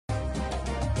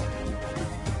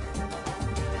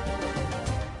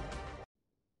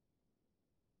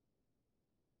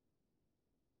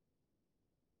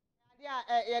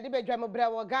ya de bedwam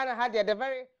brewo Ghana had the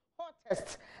very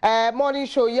hottest morning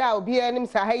show ya obi anim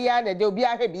sahaya na de obi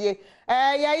ahwebie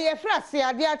ye frase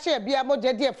ade a che bia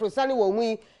moje de frosane wo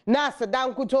hu na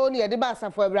asedan kuto ne de ba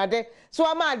asafo awrade so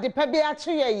ama de pa bia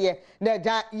che ye na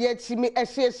da ye chimi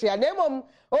ehyehyia na emom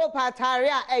o patare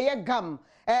a eye gam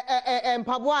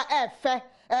empabo a efe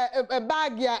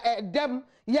bag ya dem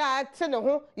ya te ne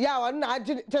ho ya won na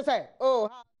agi te say oh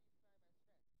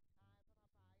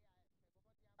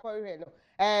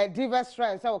Diva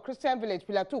Strength, our Christian Village,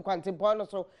 Pillar 2, Quantipono,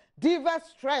 so Diva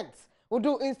Strength. We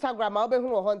do Instagram, I'll be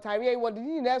who on Tyree, what the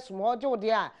news from Hojo,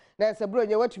 dear. There's a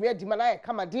brilliant what you made, Dimana,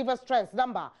 come a Diva Strength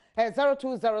number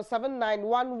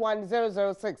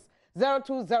 0207911006.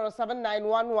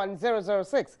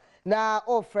 0207911006. Now,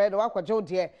 oh, Fred, Waka Joe,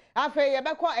 dear. After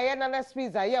Yabako, a Yana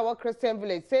Spiza, yeah, what Christian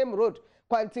Village, same road.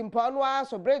 Quantipono,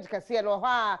 so bridge, Cassia, no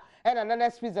ha. And another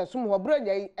speaker, some who bring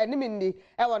a enemy,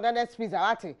 and another speaker,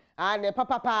 and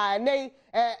papa, nay,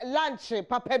 lunch,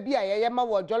 papa beer, yama,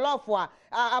 jollof,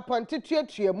 appointed to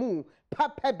your moon,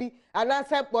 papa be, and I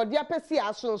said, well, dear Pessi,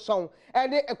 song,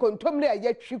 and a contumely,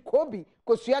 yet she could be,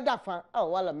 because you had that far. Oh,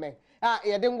 well, a man.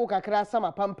 You didn't go across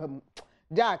some pumpum.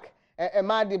 Jack, a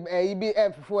mad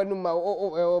EBF for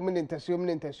no minute,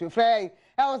 Frey,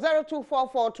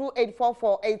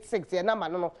 0244284486, your number,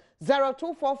 no.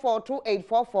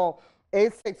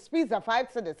 0244284486 pizza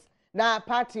 5 cedis na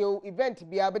party event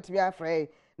bia betimi afrey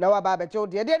na wa ba bejo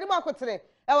de de mo akotene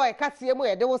e wa kasie mu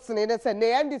ye de wosene ne se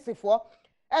ne ndisifo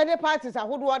any parties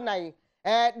ahodo nan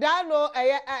da no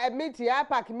meeting ya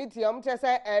park meeting om che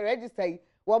se register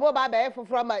wo mo ba be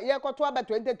foforo ma ye koto aba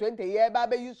 2020 ye ba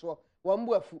be yuso wo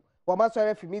mbu afu wo ma so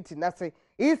refi meeting na se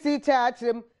ec cha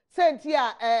achirem senti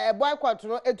a boycott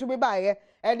no etumi ba ye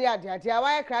ene ade a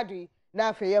wa ye kradu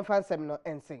na fe ye fansem no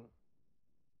ensin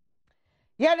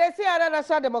ye dey see other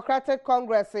National Democratic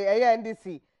Congress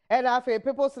NDC and afe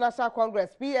People's National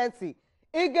Congress PNC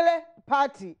Eagle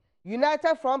Party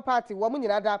United Front Party wo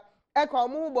munyina da e ko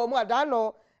mu bo mu ada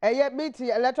no meeting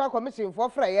electoral commission for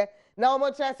freye na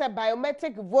wo che say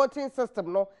biometric voting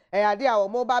system no ade a wo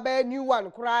mo ba ba new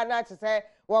one kura na che say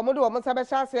wo mo de wo mo sabe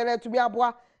chance na tumi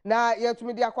aboa na ye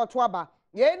tumi de akoto aba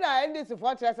ye na NDC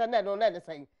for che say na no na de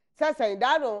say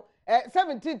da no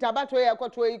 17 tabato ye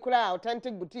akoto ikura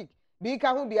authentic boutique bi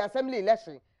ka hu bi assembly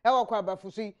election e wo kwa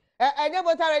bafusi enye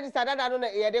voter register dada no na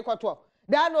ye de koto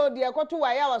da no de koto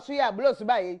wa ya waso ya blos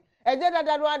ba ye enye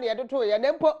dada no na ye de to ye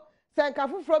ne mpo senka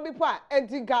fufuro bi po a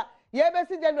entinka ye be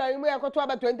si January mu ye koto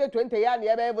aba 2020 ya na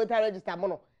ye be voter register mo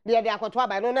no de akoto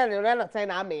aba no na say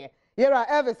na ame ye ra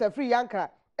Elvis a free yankra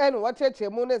eno wo cheche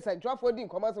mu ne sentwafo di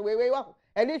nkomo so we wa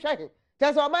eni hwe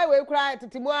just o mai we kura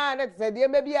titimu a na se de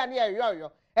mebi a na ye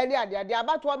yoyo eni ade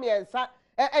abato me ensa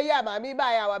ya ma mi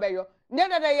ba ya wa beyo ne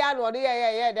na ya no de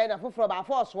ye de na foforo ba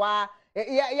force wa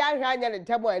ya hwa anya ne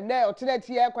ntemo ene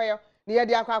otenati ye kwayo ne ye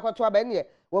de akwakoto aba ne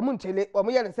wo mu ntele wo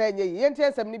mu ye ne say nye ye ntie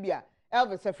asem ne bia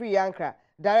Elvis Free Yankra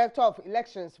Director of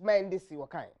Elections Mandisi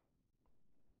Wakai.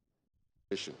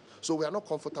 So we are not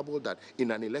comfortable that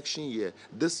in an election year,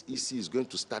 this EC is going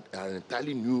to start an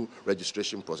entirely new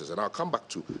registration process. And I'll come back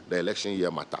to the election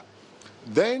year matter.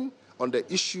 Then, on the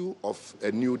issue of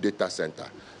a new data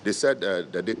center, they said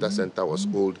the data center was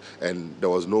old and there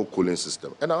was no cooling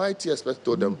system. And our IT expert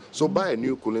told them, so buy a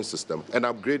new cooling system and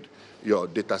upgrade your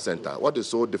data center. What is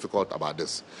so difficult about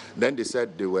this? Then they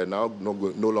said they were now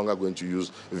no longer going to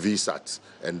use VSAT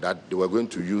and that they were going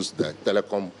to use the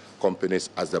telecom companies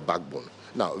as the backbone.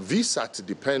 Now, VSAT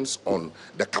depends on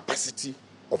the capacity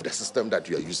of the system that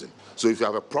you are using. So if you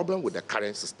have a problem with the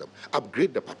current system,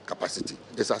 upgrade the capacity.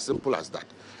 It's as simple as that.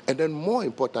 And then more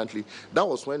importantly, that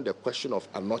was when the question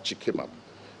of Anochi came up.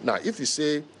 Now, if you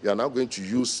say you are now going to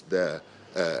use the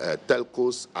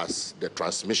telcos as the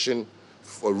transmission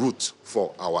route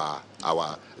for our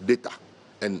data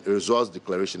and resource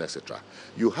declaration, etc.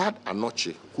 You had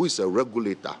Anochi, who is a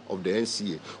regulator of the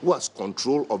NCA, who has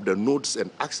control of the nodes and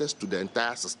access to the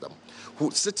entire system, who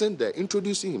sitting there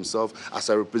introducing himself as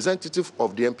a representative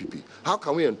of the MPP. How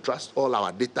can we entrust all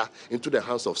our data into the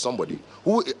hands of somebody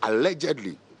who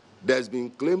allegedly, there's been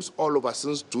claims all over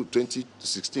since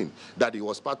 2016 that he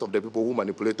was part of the people who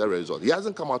manipulated results. He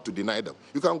hasn't come out to deny them.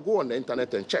 You can go on the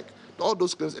internet and check. All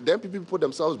those claims, the MPP people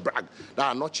themselves brag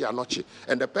that Anochi.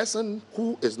 And the person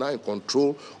who is now in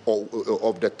control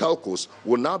of the telcos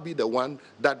will now be the one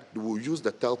that will use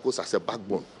the telcos as a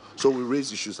backbone. So we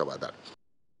raise issues about that.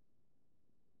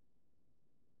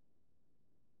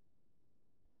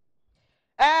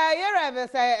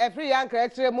 A free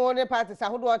Yankra morning parties. I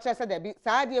would watch us at the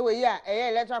Saudi way,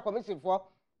 electoral commission for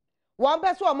one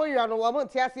person or more on a woman,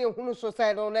 Tiasi, who so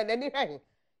said on anything.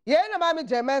 Ye na mama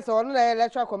German so no na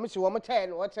electoral commission wo mo chair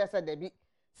no wo kire se da bi.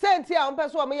 Senti a wo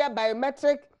pese wo mo ye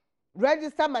biometric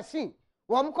register machine.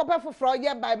 Wo mo kope foforo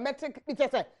ye biometric bi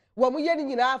se wo mo ye ni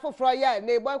nyina foforo ye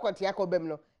na ebo akwati akobem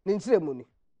no. Ni ntire mu ni.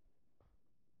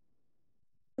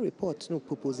 Report no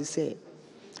propose say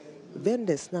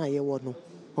vendors na ye wo no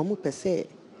omo pese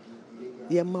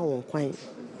ye ma won kwan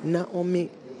na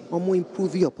omo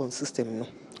improve upon system no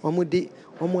omo de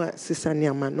omo assist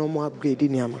niama na omo upgrade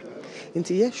niama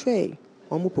nti ye hwe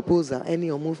omo proposal any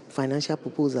omo financial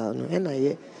proposal no and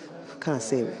ye can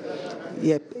say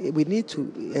yeah, we need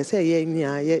to say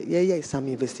yeah some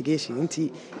investigation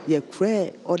nti ye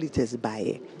credit auditors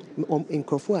by in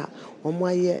Krofua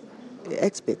omo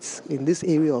experts in this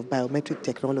area of biometric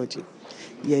technology.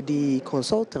 Yeah, the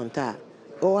consultant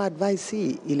or advise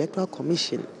Electoral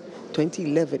Commission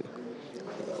 2011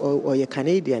 or your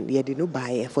Canadian, yeah, they no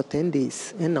buy for 10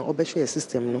 days and now obesha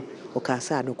system no or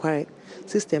casa no quite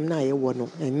system na ye wono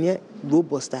and yet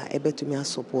robust able to me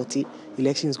support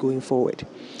elections going forward.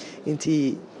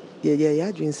 Inti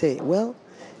yeah say, well,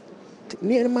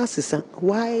 near masses,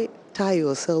 why tie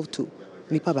yourself to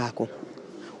nipa bako?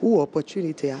 Who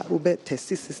opportunity ube test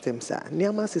systems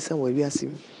niama system we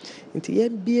asim nti ye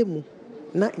bie mu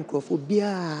na nkrofo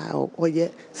bia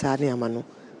oye sa niama no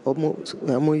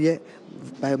omo ye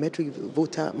biometric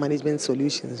voter management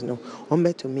solutions no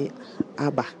ombe to me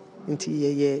aba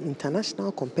nti ye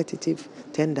international competitive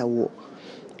tender war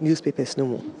newspapers no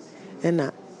mo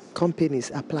and companies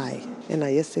apply and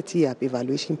I set up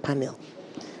evaluation panel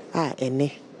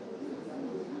ene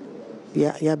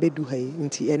ya bedu hai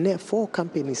nti ene 4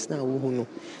 companies na wo hu no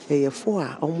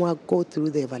 4 omo go through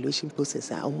the evaluation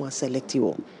process omo select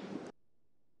you.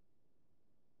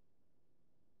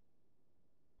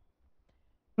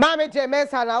 Mama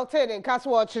James and outside in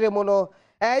Castle Watching Mono,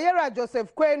 Yera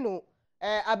Joseph Quenu,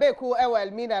 Abeku,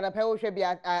 Elmina, and a Pewo should be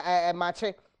a match.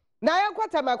 Now, I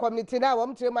quite my community now,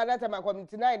 I'm to my data, my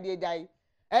community 9 day day.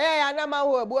 I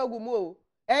know a boagumo,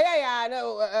 I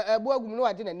know a boagumo,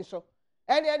 I didn't so.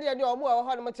 Any or more,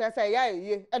 how much I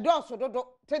say, a dorsal,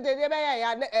 today,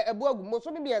 a boagumo, so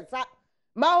maybe a sat.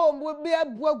 My home would be a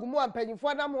boagumo and penny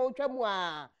for them whole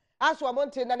tremois. As for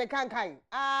mountain and a cankai.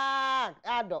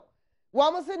 Adom.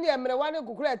 Woman send you a one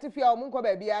who create if you are Munko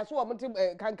baby, I saw a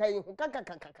cankai.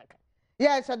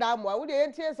 Yes, a damn one. Would you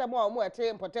enter some more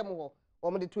team for Temo,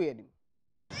 or the 2 of them?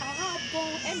 I have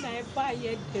bone and I buy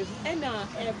it, and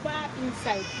I buy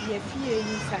inside, ye fear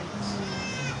inside.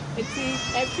 It's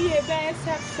a fear bear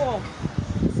set for.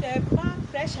 Say, bar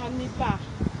fresh on the bar.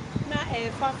 Now a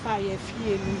fire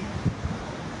fear me.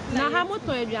 Now, how much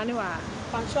do you know?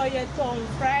 I saw your tongue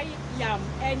fry yam,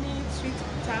 any sweet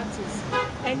potatoes,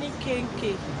 any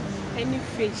cake, any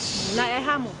fish. Now, a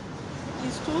hammer.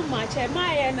 It's too much. A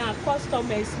my and our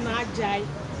customers not jai.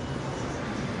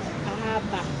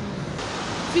 Ahaba.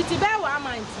 Fiti Badwam,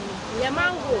 your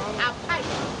mango,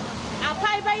 a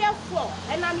pie by your 4,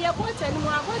 and I'm your boat and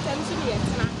more important to me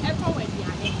and forward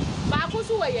yanni. Bakus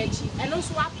away and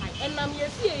also a pie, and I'm your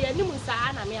fear, and Musa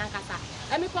and Amiancasa,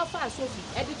 and me papa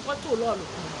Sophie, edit for 2 long.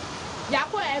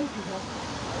 Yako MP,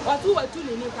 or 2 or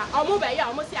 2 Nika, or move by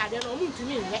almost I don't know to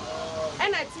me,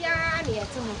 and I see at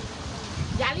him.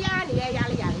 Yali,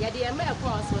 the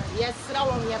American, yes,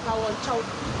 throw me a power chow,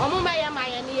 or Mumbai, my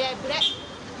and ye bread.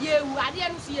 You, I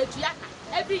didn't see a jack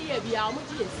every year be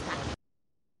almost years.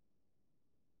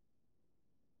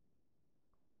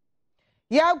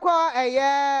 Yanko a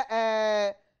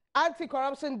year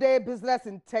anti-corruption day business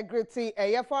integrity a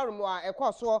year forum a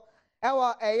course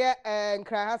a year and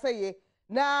Krahasa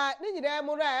na Nina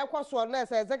Mura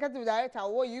a executive director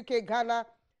or UK Ghana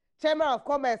Chamber of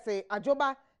Commerce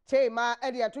Ajoba Chema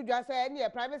Edia to just any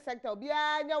private sector be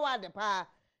a the pa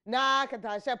na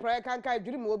katasha prayer kanka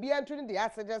dream will be entering the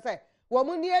asset say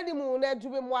woman near the moon and to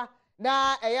be moi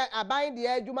na a bind the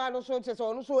eduma no so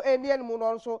so Indian moon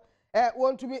also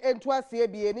want to be into a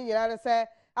CAB in United say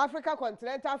Africa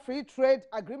Continental Free Trade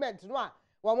Agreement no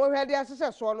one more ready as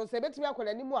so no say betimi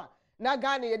akola ni mu a na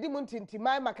Ghana ye di muntinti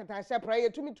mai makatasha prayer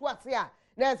to me to asia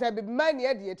na say be man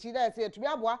ye de chi na say tumi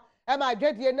aboa e ma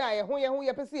dwadie na ye ho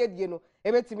ye pese ye die no e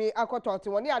betimi akotote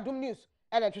woni Adom news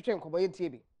e na twetwe nkobo ye tie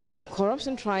bi.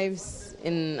 Corruption thrives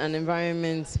in an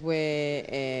environment where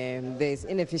there's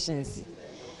inefficiency,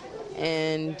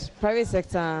 and private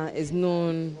sector is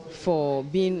known for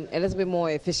being a little bit more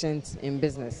efficient in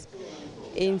business.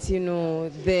 And you know,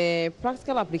 the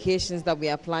practical applications that we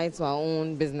apply to our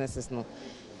own businesses,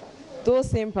 those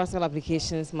same practical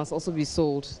applications must also be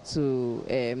sold to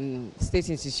state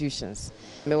institutions.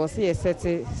 There was a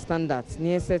certain standard,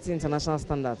 near certain international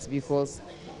standards, because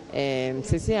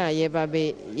Sisi a yeba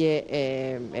be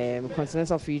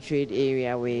continental free trade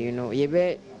area where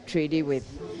yebe trade with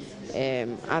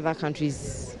other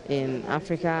countries in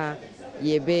Africa,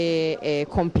 yebe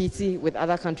compete with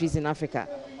other countries in Africa.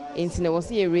 Inti na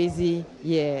wasi raise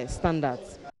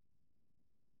standards.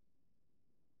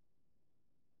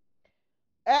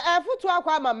 Futu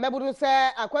akwa ma mmebudu se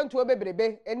akwantu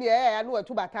obebrebe eni ya no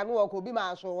atu bata no ko bi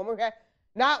ma so wo hwe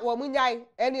na wo munyai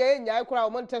eni nyai kura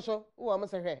wo nte so wo mo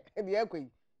se hwe eni akwai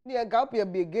ni ga opia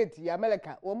be gate ya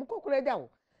America wo mu kokura ja wo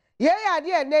ye ya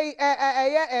de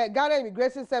ene Ghana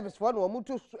Immigration Service for no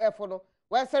mutu efo no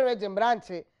Western Region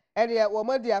branch eni wo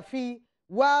mo dia fi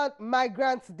World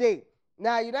Migrants Day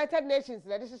na United Nations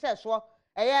na de hye so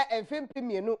enfimpi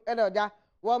mienu ena oja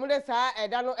wo mo de sa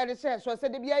eda no ede hye so se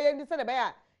de bia ye ndi se de be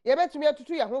ya ye betumi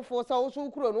atutu ye hofo so wo so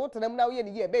kuro no tenam na wo ye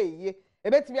ni ye be ye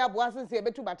ebetumi aboa sense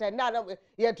ebetu bata na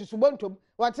ye tusubontom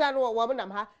wata no wo mo nam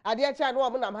ha ade cha no wo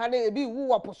mo nam ha na ebi wu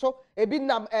woposo ebi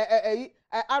nam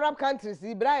Arab countries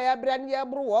ibra ya bra ne ye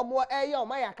bro wo mo ye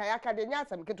ma yakayaka de nya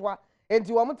asem ketwa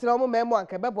enti wo mo tena wo memo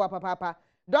anka bebo papa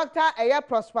Dr.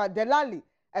 Prosper Delali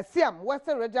Asiam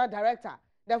Western Regional Director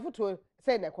da futo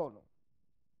say na ko no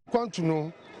kwantu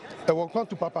no wo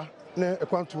kwantu papa na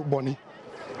kwantu boni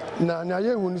na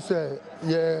ye hu ni say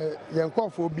ye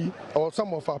nkofo bi or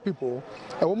some of our people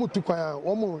wo mu tukwan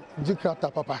wo mu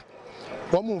jikrata papa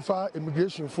wo mu fa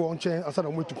immigration for nchen asa na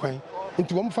wo mu tukwan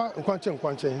nti wo mu fa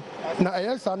nkwanchen na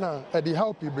ayesa na e dey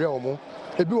help ibre wo mu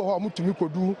ebi wo ho mu tumi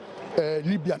kodu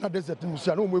Libya na desert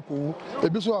musia na wo mu ekowu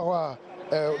ebi so ho a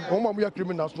wo mu ya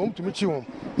criminals wo mu tumi chi wo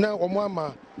na wo mu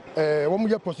ama wo mu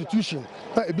ya prostitution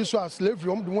na ebi so as slavery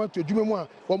wo mu de to adwuma mu a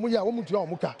wo mu ya wo mu tua wo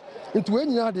mu ka nti we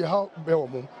nyina dey help bre wo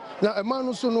mu na ema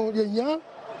no so no ye nya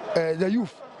the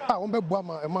youth wo be boa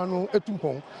ma ema no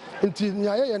etumpon nti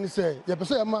nya ye ne se ye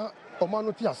pese ema oma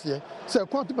no ti ase se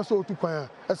kwanto pese otukwan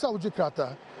a esa wo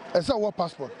jikrata esa wo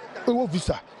passport wo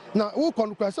visa na wo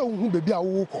kono kwa esa wo hu bebi a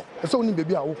wo ko esa wo ni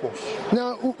bebi a wo ko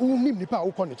na wo nim nipa a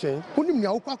wo ko ne chen wo nim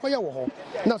nya wo kwa akoye wo ho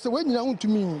na se we nyina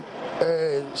huntumi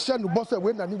shenu boss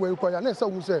we na ni we ko ya na esa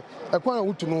wo se ekwan a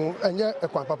wutu no enye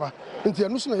ekwan papa nti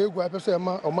enu so na yegu pese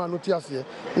ema oma no ti ase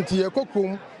nti ye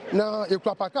kokrom na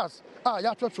ekura pakas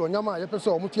ya twetwe onyama ye pese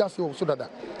omuti ase o so dada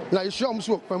na ye hye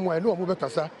so kwamu no omu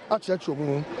bekasa a kyerɛkyerɛ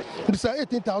omu bisa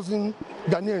 18,000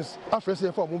 Ghanaians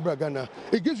afrese for omu bra Ghana.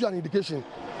 It gives you an indication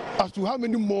as to how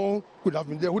many more could have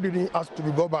been there who didn't ask to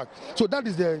be brought back. So that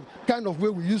is the kind of way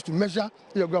we use to measure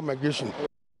illegal migration.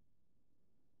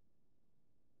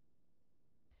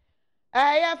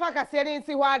 Ya fa kase ni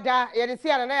nsi hwada ye de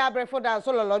sia na ya brefo dan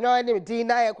so lolonyo eni din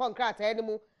na ye konkrata eni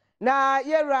mu na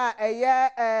yera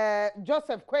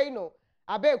Joseph Quaino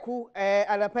abeku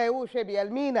anapai wo hwe bi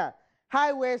Elmina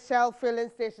Highway Shell Filling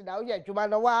Station da wo ye dwuma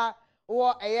na wa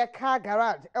wo car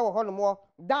garage e wo hono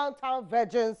Downtown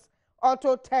Virgins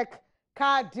Auto Tech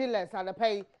Car Dealers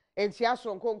anapai entia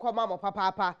sonko nkoma mo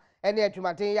papa ene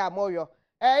adwumaden ya moyo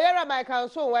yera Michael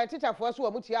so wa teacher fo so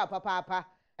wo mutia papa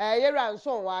yera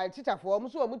nso wa teacher fo wo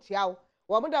so wo mutia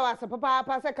wo mu da wa se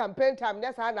papa se campaign time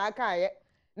ne sa na aka ye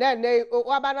na ne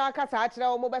waba na aka sa akire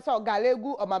wo mo be se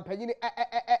ogalegu omampanyini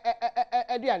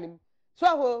aduanim so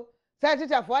ho se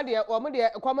teacher fo de wo mu de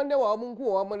komande wo mu nku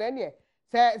wo mu na ne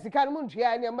se sika no mu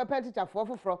ntua ne mbepa teacher fo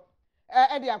foforo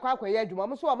de akwa ye adwuma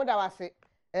mo so wo mu da wase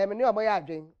me ne wo mo ya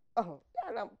adwen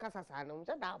ya na kasa sa no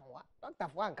se da moa doctor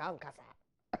fo anka nkasa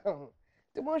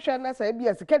ti mo hwe na sa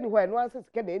bia sika ni ho eno anse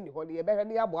sika na eni ho ne ye be hwe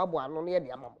ne abo ano ne ye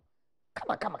de amamo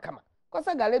kama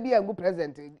kosa gale bia ngu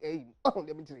present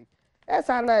de mi tiri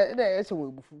esa na ese wo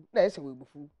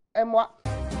ebufu emwa